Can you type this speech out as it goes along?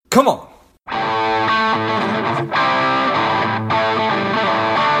Come on.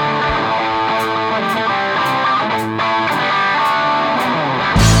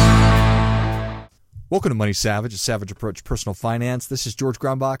 Welcome to Money Savage, a savage approach to personal finance. This is George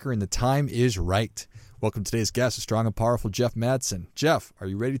Grumbacher, and the time is right. Welcome to today's guest, a strong and powerful Jeff Madsen. Jeff, are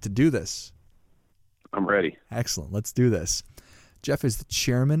you ready to do this? I'm ready. Excellent. Let's do this. Jeff is the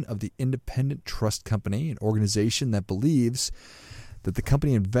chairman of the Independent Trust Company, an organization that believes that the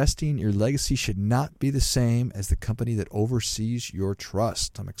company investing in your legacy should not be the same as the company that oversees your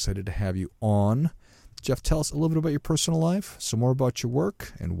trust. I'm excited to have you on. Jeff, tell us a little bit about your personal life, some more about your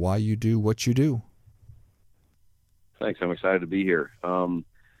work, and why you do what you do. Thanks. I'm excited to be here.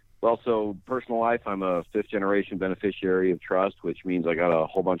 So personal life, I'm a fifth-generation beneficiary of trust, which means I got a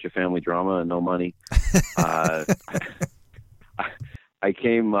whole bunch of family drama and no money. I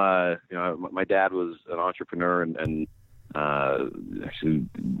came, my dad was an entrepreneur and actually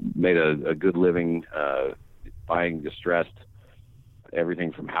made a good living buying distressed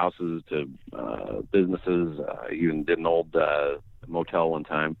everything from houses to businesses. Even did an old motel one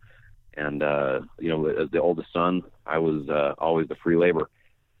time. And, as the oldest son, I was always the free labor.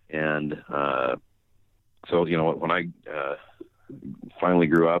 And so, when I finally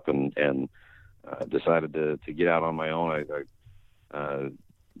grew up and decided to get out on my own,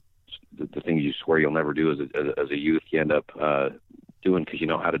 the things you swear you'll never do as a youth, you end up doing because you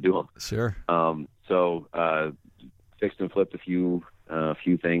know how to do them. Sure. So fixed and flipped a few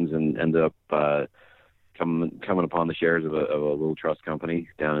things and ended up coming upon the shares of a little trust company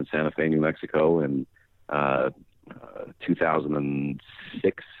down in Santa Fe, New Mexico in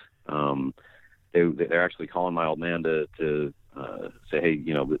 2006. They're actually calling my old man to say, hey,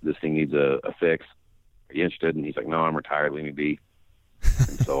 this thing needs a fix. Are you interested? And he's like, no, I'm retired. Leave me be.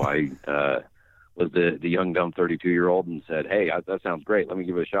 And so I was the young, dumb 32-year-old and said, hey, that sounds great. Let me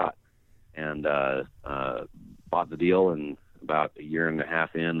give it a shot. And bought the deal. And about a year and a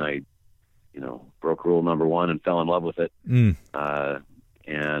half in, I broke rule number one and fell in love with it. And,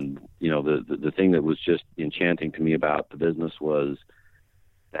 the thing that was just enchanting to me about the business was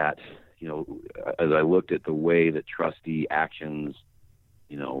that, as I looked at the way that trustee actions,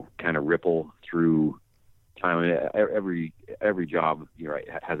 kind of ripple through time. I mean, every job,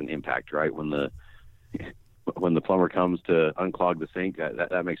 has an impact, right? When the plumber comes to unclog the sink,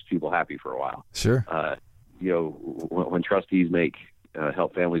 that makes people happy for a while. Sure. When trustees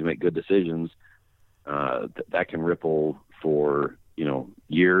help families make good decisions, that can ripple for,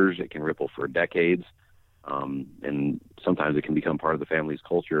 years. It can ripple for decades. And sometimes it can become part of the family's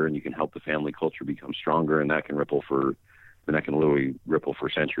culture, and you can help the family culture become stronger, and that can literally ripple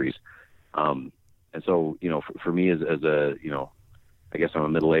for centuries. And so, for me as a, I guess I'm a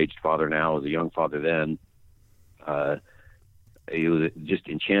middle-aged father now, as a young father then, it was just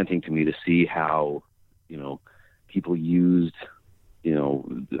enchanting to me to see how, people used,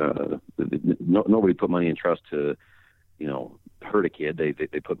 nobody put money in trust to, hurt a kid. They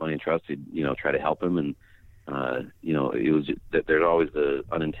put money in trust to, try to help him. And, it was just that there's always the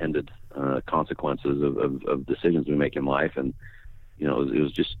unintended consequences of decisions we make in life. And, it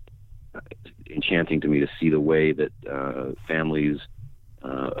was just enchanting to me to see the way that families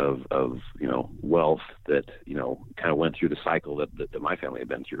of wealth that, kind of went through the cycle that my family had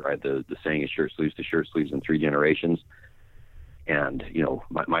been through, right? The saying is shirt sleeves to shirt sleeves in 3 generations. And,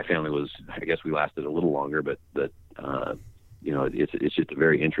 my family was, I guess we lasted a little longer, but it's just a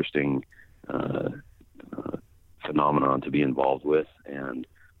very interesting phenomenon to be involved with. And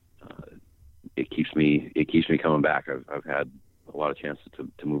it keeps me coming back. I've had a lot of chances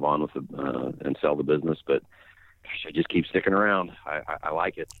to move on with and sell the business, but I just keep sticking around. I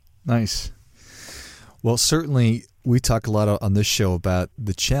like it. Nice. Well, certainly we talk a lot on this show about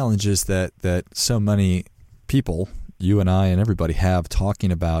the challenges that so many people, you and I and everybody, have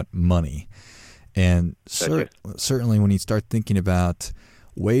talking about money. And certainly when you start thinking about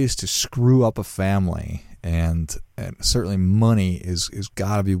ways to screw up a family, and certainly money is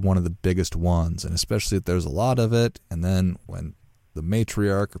got to be one of the biggest ones, and especially if there's a lot of it, and then when the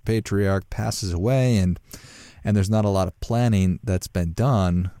matriarch or patriarch passes away and there's not a lot of planning that's been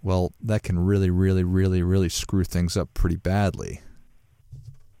done, well, that can really, really, really, really screw things up pretty badly.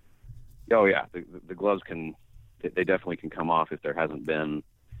 Oh, yeah. The gloves they definitely can come off if there hasn't been,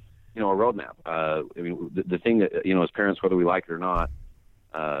 a roadmap. The thing that, as parents, whether we like it or not,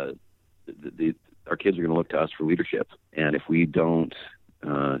 our kids are going to look to us for leadership. And if we don't,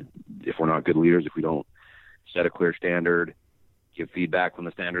 if we're not good leaders, if we don't set a clear standard, give feedback when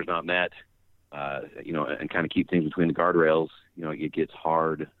the standard's not met, and kind of keep things between the guardrails, it gets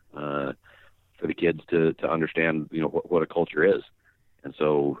hard for the kids to understand, what a culture is. And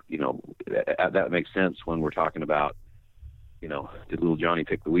so, that makes sense when we're talking about, did little Johnny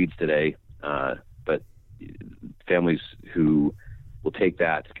pick the weeds today? But families who will take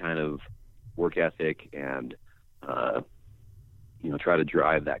that kind of work ethic and, try to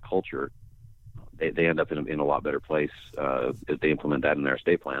drive that culture, they end up in a lot better place if they implement that in their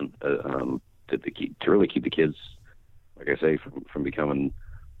estate plan to really keep the kids, like I say, from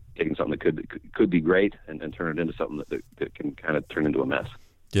taking something that could be great and turn it into something that can kind of turn into a mess.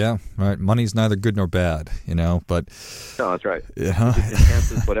 Yeah, right. Money's neither good nor bad, but no, that's right. Yeah, it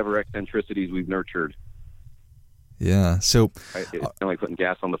enhances whatever eccentricities we've nurtured. Yeah, so right? It's kind of like putting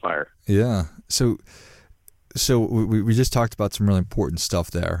gas on the fire. Yeah, so we just talked about some really important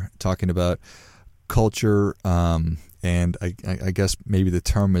stuff there, talking about culture, and I guess maybe the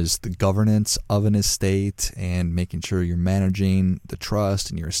term is the governance of an estate and making sure you're managing the trust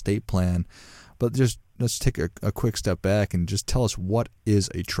and your estate plan. But just let's take a quick step back and just tell us, what is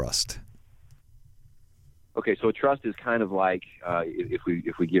a trust? Okay, so a trust is kind of like, if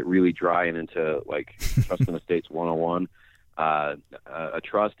we get really dry and into like Trust and Estates 101, a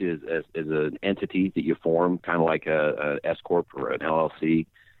trust is an entity that you form, kind of like a S corp or an LLC,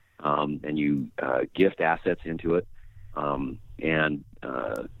 and you gift assets into it, and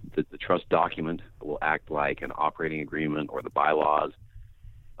the trust document will act like an operating agreement or the bylaws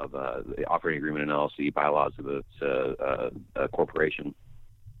of the operating agreement in LLC, bylaws of a corporation,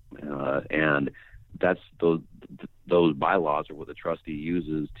 and that's those bylaws are what the trustee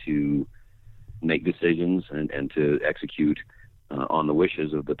uses to make decisions and to execute on the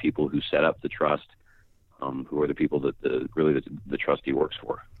wishes of the people who set up the trust, who are the people that the trustee works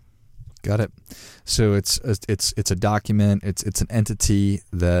for. Got it. So it's a document. It's an entity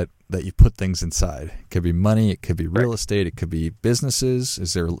that you put things inside. It could be money. It could be real estate. It could be businesses.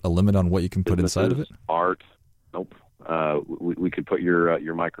 Is there a limit on what you can put inside of it? Art. Nope. We could put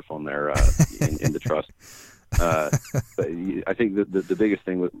your microphone there in the trust. But I think the biggest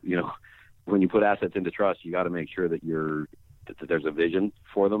thing with when you put assets into trust, you got to make sure that that there's a vision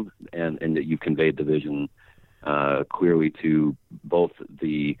for them and that you've conveyed the vision clearly to both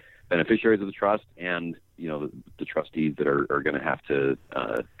the beneficiaries of the trust and the trustees that are going to have to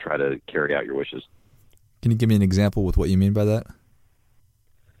try to carry out your wishes. Can you give me an example with what you mean by that?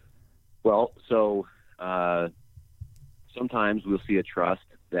 Well, so sometimes we'll see a trust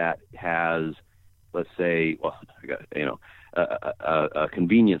that has, let's say, a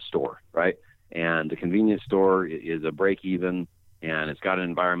convenience store, right? And the convenience store is a break even, and it's got an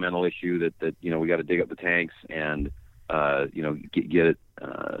environmental issue that we got to dig up the tanks and get it.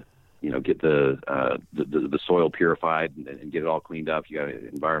 Get the soil purified and get it all cleaned up. You got an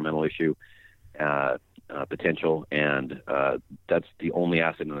environmental issue potential, and that's the only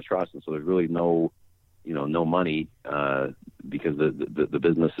asset in the trust. And so there's really no money because the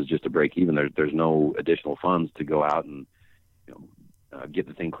business is just a break even. There's no additional funds to go out and get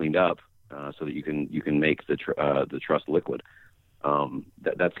the thing cleaned up so that you can make the trust liquid.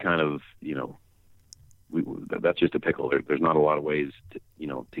 That's kind of that's just a pickle. There's not a lot of ways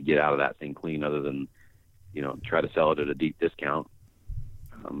to get out of that thing clean other than try to sell it at a deep discount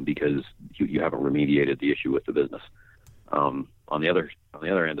because you haven't remediated the issue with the business. On the other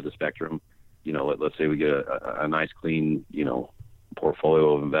end of the spectrum, let's say we get a nice clean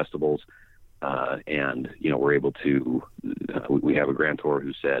portfolio of investables, and we're able to we have a grantor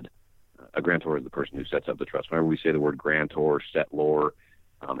who said a grantor is the person who sets up the trust. Whenever we say the word grantor, settlor,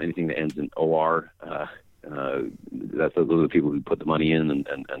 anything that ends in OR, those are the people who put the money in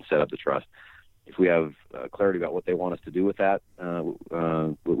and set up the trust. If we have clarity about what they want us to do with that,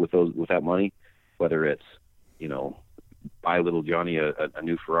 with that money, whether it's buy little Johnny a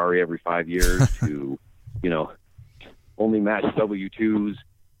new Ferrari every 5 years to only match W-2s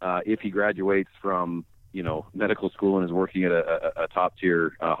if he graduates from medical school and is working at a top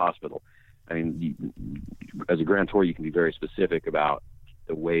tier hospital. I mean, as a grantor, you can be very specific about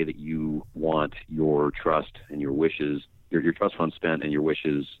the way that you want your trust and your wishes, your trust fund spent and your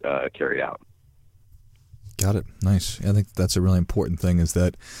wishes carried out. Got it. Nice. I think that's a really important thing, is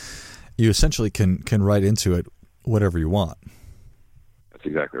that you essentially can write into it whatever you want. That's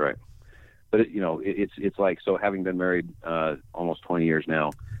exactly right. But it's like, so having been married almost 20 years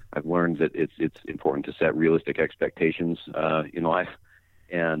now, I've learned that it's important to set realistic expectations in life.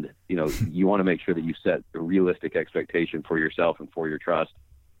 And, you want to make sure that you set a realistic expectation for yourself and for your trust,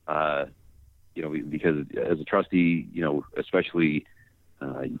 because as a trustee, especially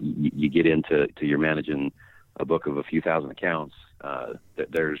you get into you're managing a book of a few thousand accounts.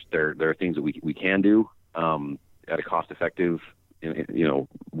 There are things that we can do at a cost-effective,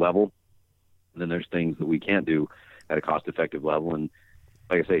 level. And then there's things that we can't do at a cost-effective level. And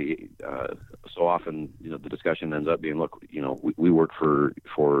like I say, so often, the discussion ends up being, look, we work for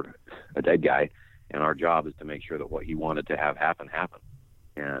a dead guy, and our job is to make sure that what he wanted to have happen.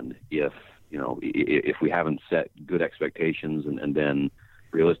 And if we haven't set good expectations and been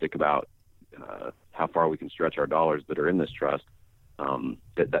realistic about how far we can stretch our dollars that are in this trust,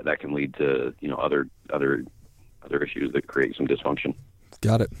 that can lead to other issues that create some dysfunction.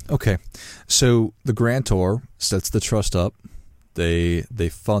 Got it. Okay, so the grantor sets the trust up. They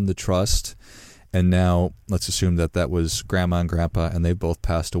fund the trust, and now let's assume that was grandma and grandpa, and they both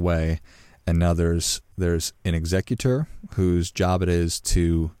passed away, and now there's an executor whose job it is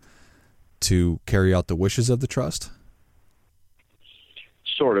to carry out the wishes of the trust.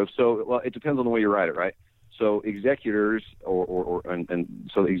 Sort of. So, well, it depends on the way you write it, right? So executors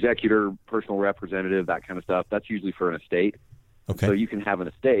so executor, personal representative, that kind of stuff, that's usually for an estate. Okay. So you can have an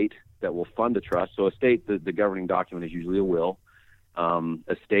estate that will fund a trust. So estate, the governing document is usually a will.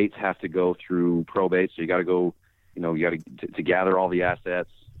 Estates have to go through probate. So you got to go, to gather all the assets,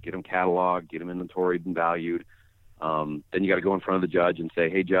 get them cataloged, get them inventoried and valued. Then you got to go in front of the judge and say,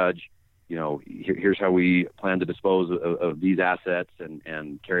 hey, judge, here's how we plan to dispose of these assets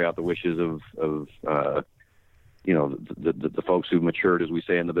and carry out the wishes of the folks who've matured, as we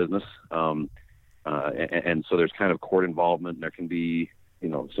say in the business. And so there's kind of court involvement, and there can be,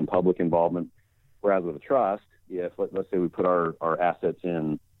 some public involvement. Whereas with a trust, if let's say we put our assets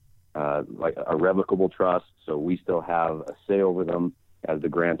in like a revocable trust, so we still have a say over them as the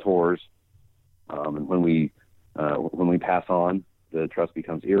grantors. And when we pass on, the trust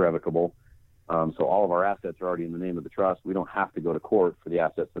becomes irrevocable. So all of our assets are already in the name of the trust. We don't have to go to court for the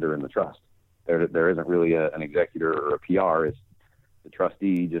assets that are in the trust. There isn't really an executor or a PR. It's the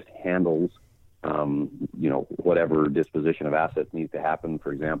trustee just handles, whatever disposition of assets needs to happen.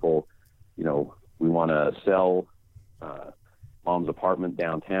 For example, we want to sell mom's apartment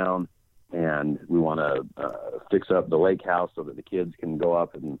downtown, and we want to fix up the lake house so that the kids can go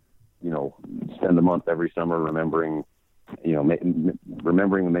up and, spend a month every summer remembering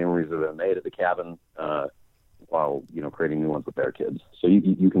the memories that are made at the cabin, while, creating new ones with their kids. So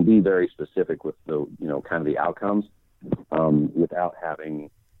you can be very specific with the, kind of the outcomes, without having,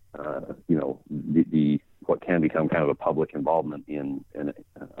 the what can become kind of a public involvement in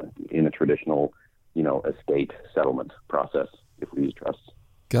a traditional, estate settlement process if we use trusts.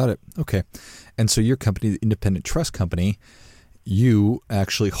 Got it. Okay. And so your company, the Independent Trust Company, you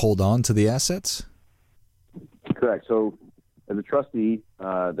actually hold on to the assets? Correct. So as a trustee,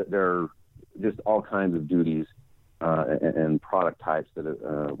 there are just all kinds of duties and product types that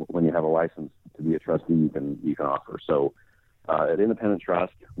when you have a license to be a trustee, you can offer. So at Independent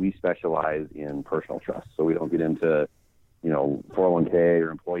Trust, we specialize in personal trusts. So we don't get into 401k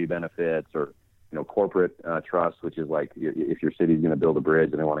or employee benefits or corporate trust, which is like if your city's going to build a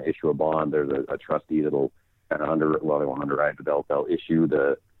bridge and they want to issue a bond, there's a trustee that'll kind of they won't underwrite, but they'll issue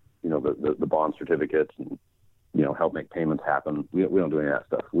the bond certificates and help make payments happen. We don't do any of that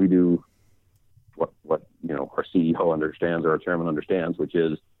stuff. We do what our CEO understands or our chairman understands, which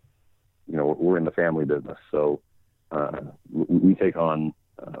is we're in the family business. So we take on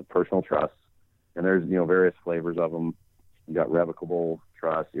personal trusts, and there's various flavors of them. You got revocable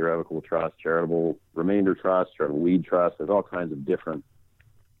trust, irrevocable trust, charitable remainder trust, charitable lead trust. There's all kinds of different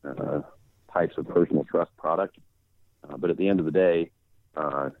types of personal trust product. But at the end of the day,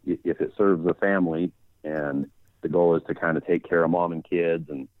 if it serves the family and the goal is to kind of take care of mom and kids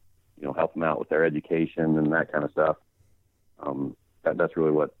and help them out with their education and that kind of stuff, that's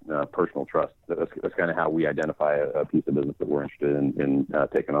really what personal trust. That's kind of how we identify a piece of business that we're interested in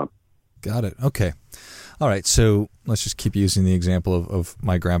taking on. Got it. Okay. All right. So let's just keep using the example of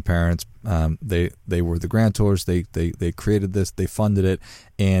my grandparents. They were the grantors. They created this. They funded it,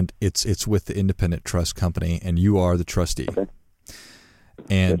 and it's with the Independent Trust Company, and you are the trustee. Okay.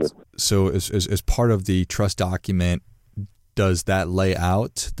 And so as part of the trust document, does that lay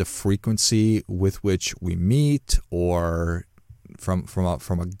out the frequency with which we meet, or from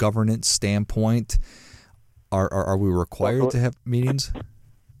a governance standpoint, are we required to have meetings?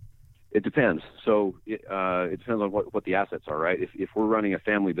 It depends. So it depends on what the assets are, right? If we're running a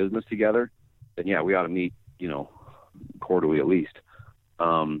family business together, then yeah, we ought to meet, quarterly at least.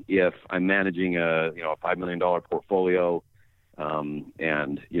 If I'm managing a $5 million portfolio,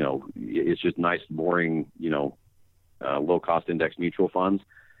 and it's just nice, boring, low cost index mutual funds,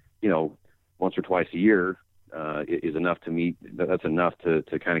 once or twice a year is enough to meet. That's enough to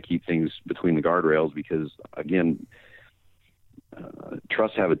kind of keep things between the guardrails, because again,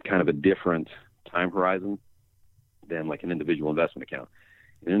 trusts have a kind of a different time horizon than like an individual investment account.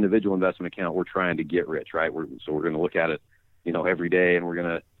 An individual investment account, we're trying to get rich, right? We're going to look at it every day, and we're going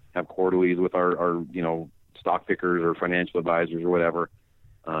to have quarterlies with our stock pickers or financial advisors or whatever.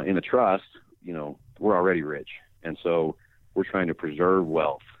 In a trust, we're already rich. And so we're trying to preserve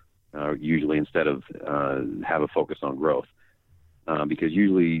wealth, usually, instead of have a focus on growth. Because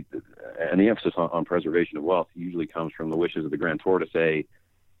usually, and the emphasis on preservation of wealth usually comes from the wishes of the grantor to say,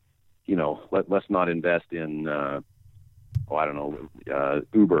 let's not invest in,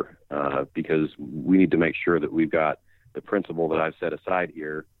 Uber, because we need to make sure that we've got the principal that I've set aside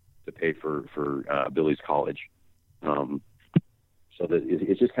here to pay for Billy's college. So that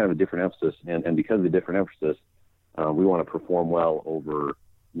it's just kind of a different emphasis. And because of the different emphasis, we want to perform well over,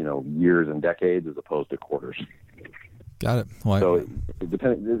 years and decades as opposed to quarters. Got it. Well, so it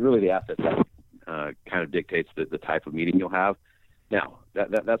depends. Really, the asset type kind of dictates the type of meeting you'll have. Now,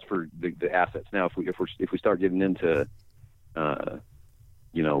 that's for the assets. Now, if we start getting into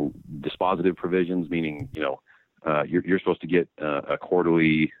dispositive provisions, meaning you're supposed to get a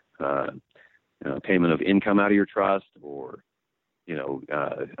quarterly payment of income out of your trust, or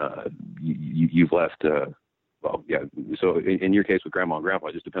you've left. So in your case with grandma and grandpa,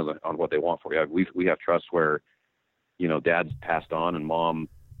 it just depends on what they want for you. We have trusts where dad's passed on and mom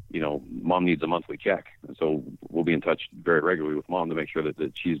needs a monthly check. And so we'll be in touch very regularly with mom to make sure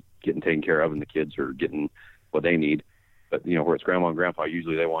that she's getting taken care of and the kids are getting what they need. But, where it's grandma and grandpa,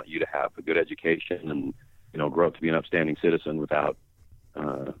 usually they want you to have a good education and, grow up to be an upstanding citizen without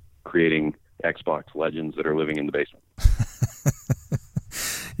creating Xbox legends that are living in the basement.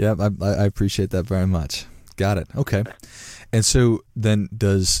 Yeah, I appreciate that very much. Got it. Okay. And so then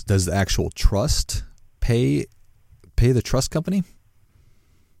does the actual trust pay the trust company?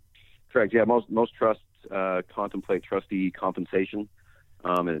 Correct. Yeah, most trusts contemplate trustee compensation,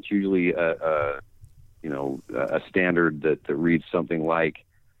 and it's usually a standard that reads something like,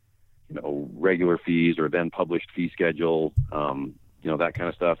 regular fees or then published fee schedule, that kind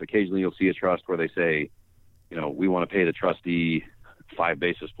of stuff. Occasionally, you'll see a trust where they say, we want to pay the trustee 5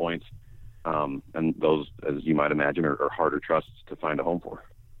 basis points, and those, as you might imagine, are harder trusts to find a home for.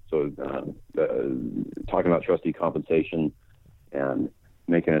 So, talking about trustee compensation and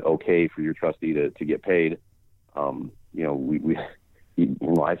making it okay for your trustee to get paid, we in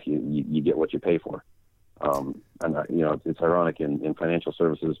life you get what you pay for, and it's ironic in financial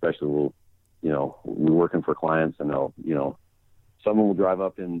services, especially. We're working for clients, and they'll, someone will drive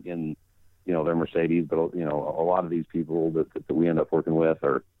up in their Mercedes, but a lot of these people that we end up working with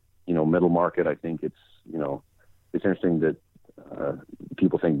are middle market. I think it's interesting that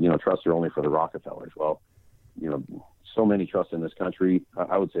people think trusts are only for the Rockefellers. Well, so many trusts in this country,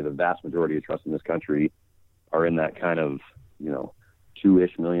 I would say the vast majority of trusts in this country are in that kind of,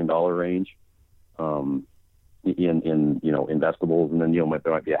 $2-ish million range, in investables. And then, there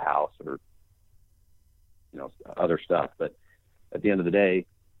might be a house or, other stuff. But at the end of the day,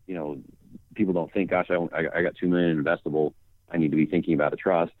 people don't think, gosh, I got $2 million in investable, I need to be thinking about a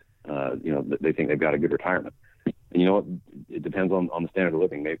trust. They think they've got a good retirement. And what? It depends on the standard of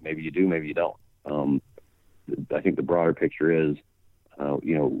living. Maybe you do, maybe you don't. I think the broader picture is,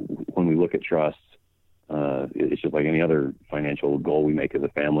 when we look at trusts, it's just like any other financial goal we make as a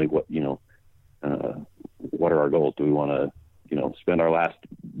family. What are our goals? Do we want to, spend our last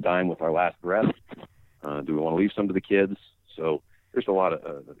dime with our last breath? Do we want to leave some to the kids? So there's a lot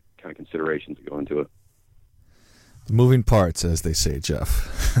of kind of considerations that go into it. Moving parts, as they say, Jeff.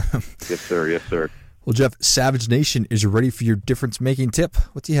 Yes, sir. Yes, sir. Well, Jeff, Savage Nation is ready for your difference-making tip.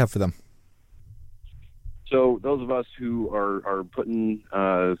 What do you have for them? So those of us who are putting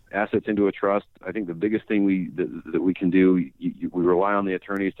assets into a trust, I think the biggest thing that we can do, we rely on the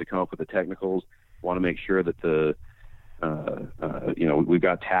attorneys to come up with the technicals. Want to make sure that we've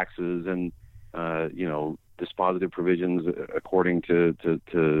got taxes and dispositive provisions according to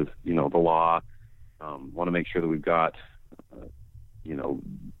the law. Want to make sure that we've got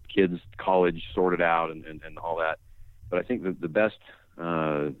kids' college sorted out and all that. But I think that the best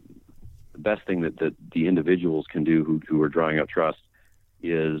thing that the individuals can do who are drawing up trusts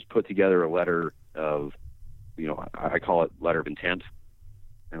is put together a letter of, I call it letter of intent.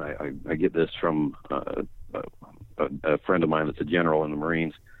 And I get this from a friend of mine that's a general in the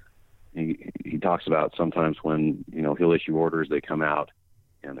Marines. He talks about sometimes when, he'll issue orders, they come out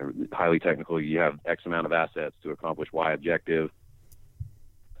and they're highly technical. You have X amount of assets to accomplish Y objective.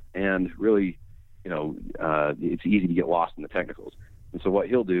 And really, it's easy to get lost in the technicals. And so what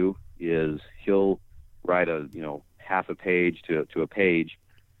he'll do is he'll write a, half a page to a page,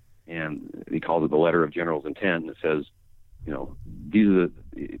 and he calls it the letter of general's intent. And it says,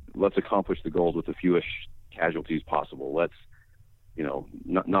 let's accomplish the goals with the fewest casualties possible. Let's,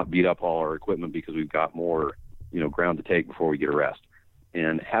 not beat up all our equipment because we've got more ground to take before we get a rest.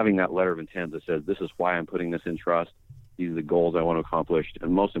 And having that letter of intent that says, this is why I'm putting this in trust, these are the goals I want to accomplish,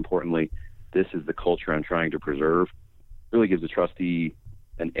 and most importantly, this is the culture I'm trying to preserve, really gives the trustee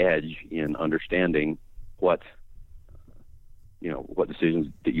an edge in understanding what decisions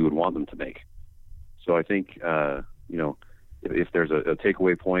that you would want them to make. So I think, if there's a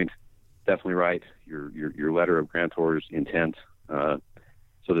takeaway point, definitely write your letter of grantor's intent, so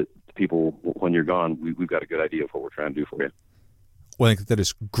that people, when you're gone, we've got a good idea of what we're trying to do for you. Well, I think that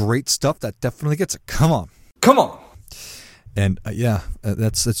is great stuff. That definitely gets it. Come on. And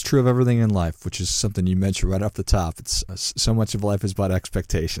that's true of everything in life, which is something you mentioned right off the top. It's so much of life is about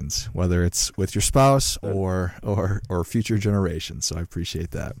expectations, whether it's with your spouse or future generations. So I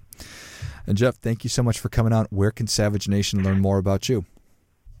appreciate that. And Jeff, thank you so much for coming on. Where can Savage Nation learn more about you?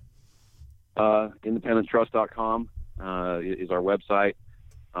 IndependenceTrust.com is our website.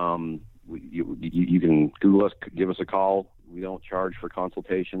 You can Google us, give us a call. We don't charge for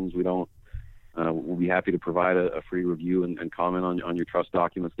consultations. We don't. We'll be happy to provide a free review and comment on your trust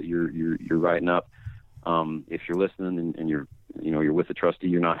documents that you're writing up. If you're listening and you're with a trustee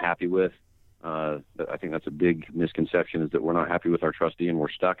you're not happy with, I think that's a big misconception, is that we're not happy with our trustee and we're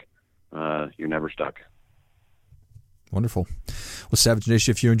stuck. You're never stuck. Wonderful. Well, Savage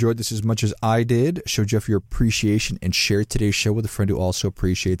Nation, if you enjoyed this as much as I did, show Jeff your appreciation, and share today's show with a friend who also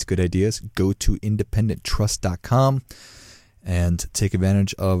appreciates good ideas, go to independenttrust.com and take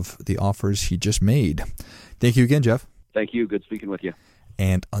advantage of the offers he just made. Thank you again, Jeff. Thank you. Good speaking with you.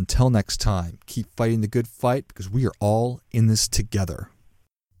 And until next time, keep fighting the good fight, because we are all in this together.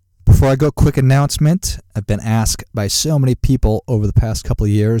 Before I go, quick announcement. I've been asked by so many people over the past couple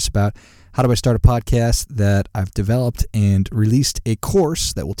of years about how do I start a podcast, that I've developed and released a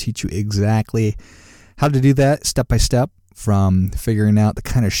course that will teach you exactly how to do that step by step, from figuring out the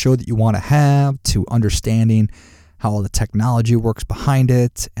kind of show that you want to have to understanding how all the technology works behind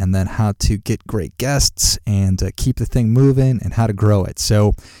it, and then how to get great guests and keep the thing moving, and how to grow it.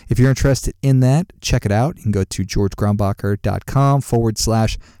 So if you're interested in that, check it out. You can go to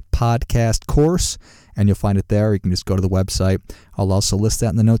georgegrumbacher.com/podcast course, and you'll find it there. You can just go to the website. I'll also list that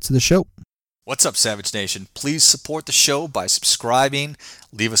in the notes of the show. What's up, Savage Nation? Please support the show by subscribing,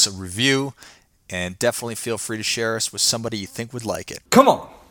 leave us a review, and definitely feel free to share us with somebody you think would like it. Come on!